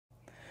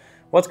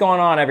What's going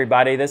on,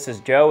 everybody? This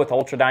is Joe with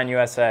Ultradyne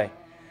USA.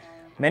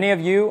 Many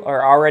of you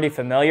are already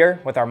familiar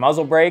with our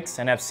muzzle brakes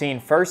and have seen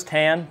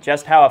firsthand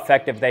just how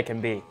effective they can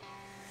be.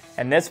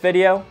 In this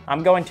video,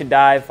 I'm going to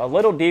dive a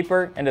little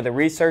deeper into the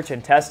research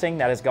and testing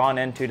that has gone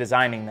into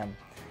designing them,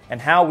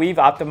 and how we've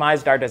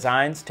optimized our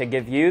designs to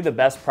give you the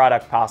best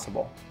product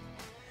possible.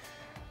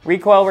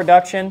 Recoil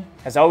reduction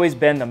has always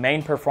been the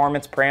main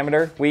performance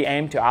parameter we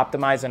aim to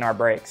optimize in our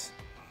brakes,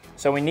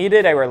 so we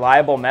needed a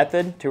reliable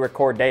method to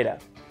record data.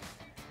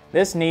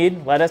 This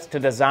need led us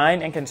to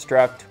design and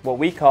construct what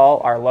we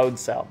call our load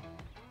cell.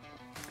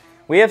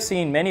 We have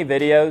seen many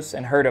videos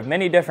and heard of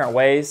many different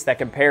ways that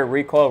compare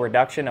recoil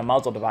reduction to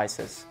muzzle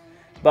devices,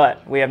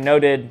 but we have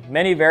noted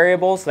many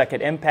variables that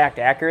could impact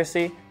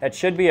accuracy that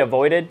should be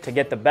avoided to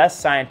get the best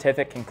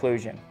scientific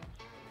conclusion.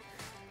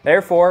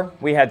 Therefore,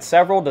 we had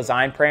several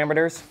design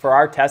parameters for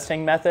our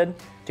testing method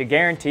to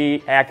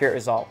guarantee accurate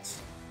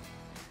results.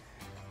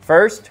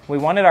 First, we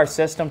wanted our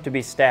system to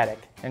be static,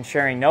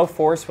 ensuring no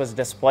force was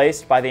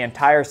displaced by the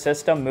entire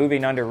system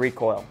moving under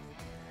recoil.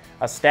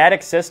 A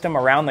static system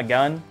around the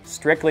gun,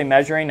 strictly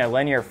measuring a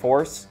linear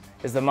force,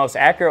 is the most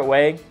accurate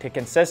way to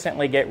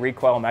consistently get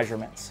recoil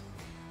measurements.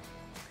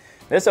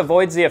 This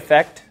avoids the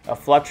effect of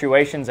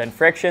fluctuations and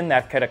friction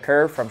that could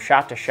occur from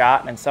shot to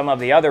shot in some of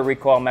the other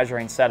recoil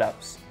measuring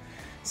setups,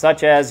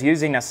 such as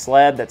using a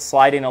sled that's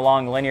sliding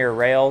along linear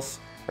rails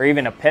or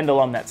even a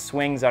pendulum that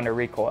swings under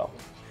recoil.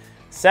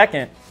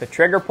 Second, the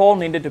trigger pull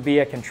needed to be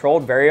a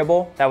controlled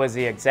variable that was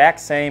the exact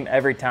same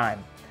every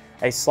time.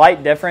 A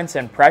slight difference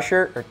in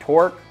pressure or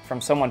torque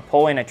from someone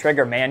pulling a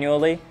trigger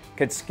manually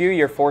could skew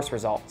your force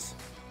results.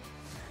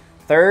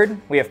 Third,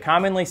 we have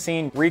commonly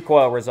seen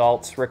recoil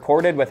results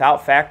recorded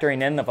without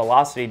factoring in the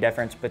velocity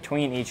difference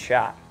between each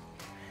shot.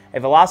 A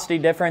velocity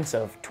difference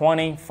of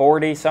 20,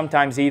 40,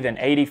 sometimes even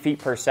 80 feet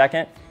per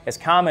second is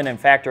common in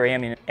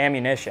factory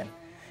ammunition,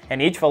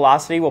 and each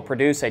velocity will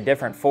produce a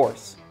different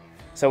force.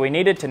 So we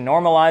needed to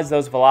normalize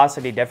those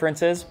velocity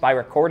differences by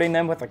recording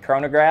them with a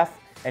chronograph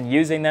and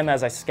using them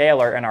as a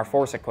scalar in our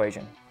force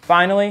equation.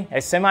 Finally,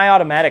 a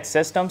semi-automatic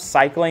system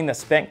cycling the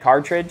spent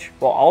cartridge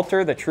will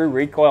alter the true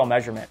recoil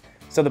measurement.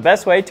 So the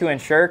best way to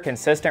ensure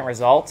consistent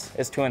results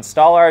is to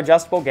install our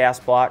adjustable gas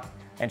block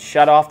and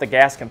shut off the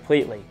gas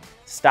completely,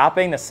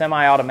 stopping the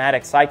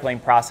semi-automatic cycling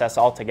process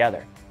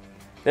altogether.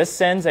 This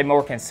sends a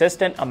more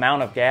consistent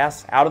amount of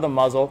gas out of the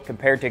muzzle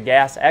compared to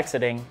gas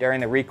exiting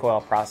during the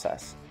recoil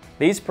process.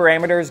 These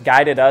parameters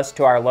guided us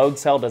to our load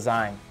cell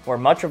design, where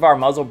much of our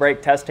muzzle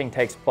brake testing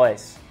takes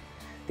place.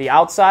 The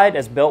outside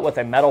is built with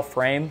a metal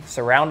frame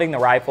surrounding the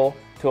rifle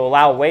to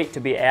allow weight to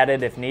be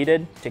added if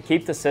needed to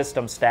keep the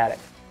system static.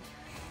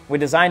 We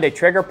designed a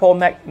trigger pull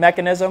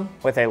mechanism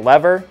with a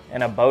lever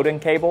and a Bowden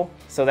cable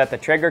so that the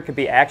trigger could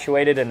be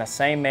actuated in the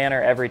same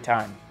manner every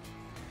time.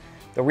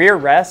 The rear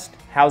rest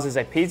houses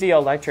a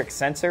piezoelectric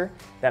sensor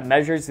that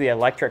measures the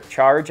electric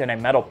charge in a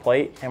metal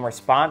plate in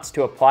response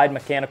to applied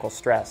mechanical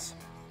stress.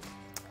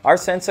 Our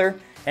sensor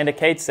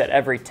indicates that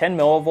every 10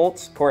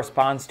 millivolts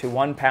corresponds to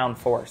 1 pound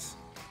force.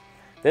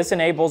 This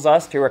enables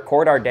us to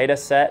record our data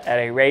set at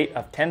a rate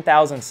of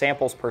 10,000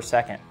 samples per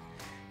second,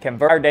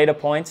 convert our data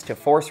points to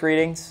force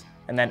readings,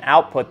 and then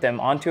output them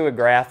onto a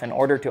graph in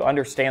order to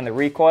understand the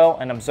recoil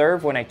and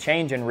observe when a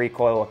change in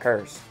recoil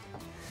occurs.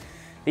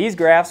 These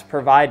graphs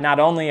provide not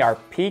only our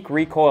peak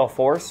recoil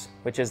force,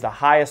 which is the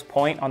highest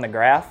point on the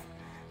graph,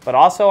 but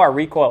also our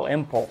recoil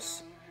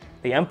impulse.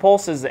 The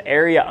impulse is the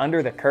area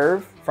under the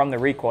curve from the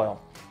recoil.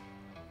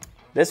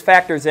 This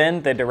factors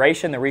in the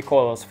duration the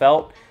recoil is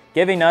felt,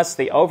 giving us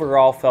the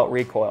overall felt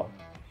recoil.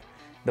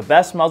 The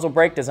best muzzle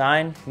brake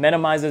design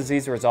minimizes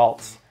these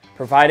results,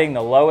 providing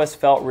the lowest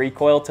felt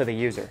recoil to the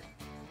user.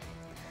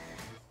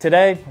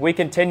 Today, we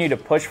continue to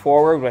push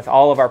forward with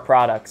all of our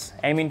products,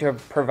 aiming to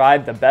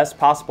provide the best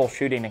possible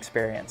shooting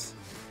experience.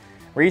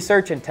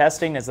 Research and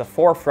testing is the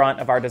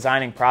forefront of our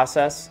designing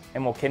process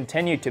and will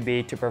continue to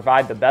be to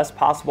provide the best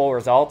possible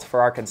results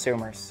for our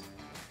consumers.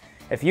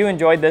 If you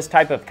enjoyed this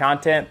type of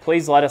content,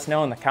 please let us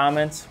know in the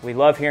comments. We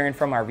love hearing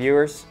from our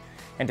viewers.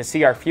 And to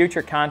see our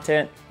future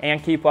content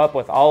and keep up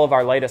with all of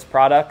our latest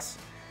products,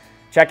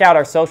 check out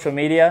our social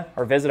media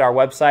or visit our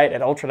website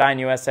at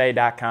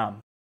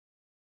ultradyneusa.com.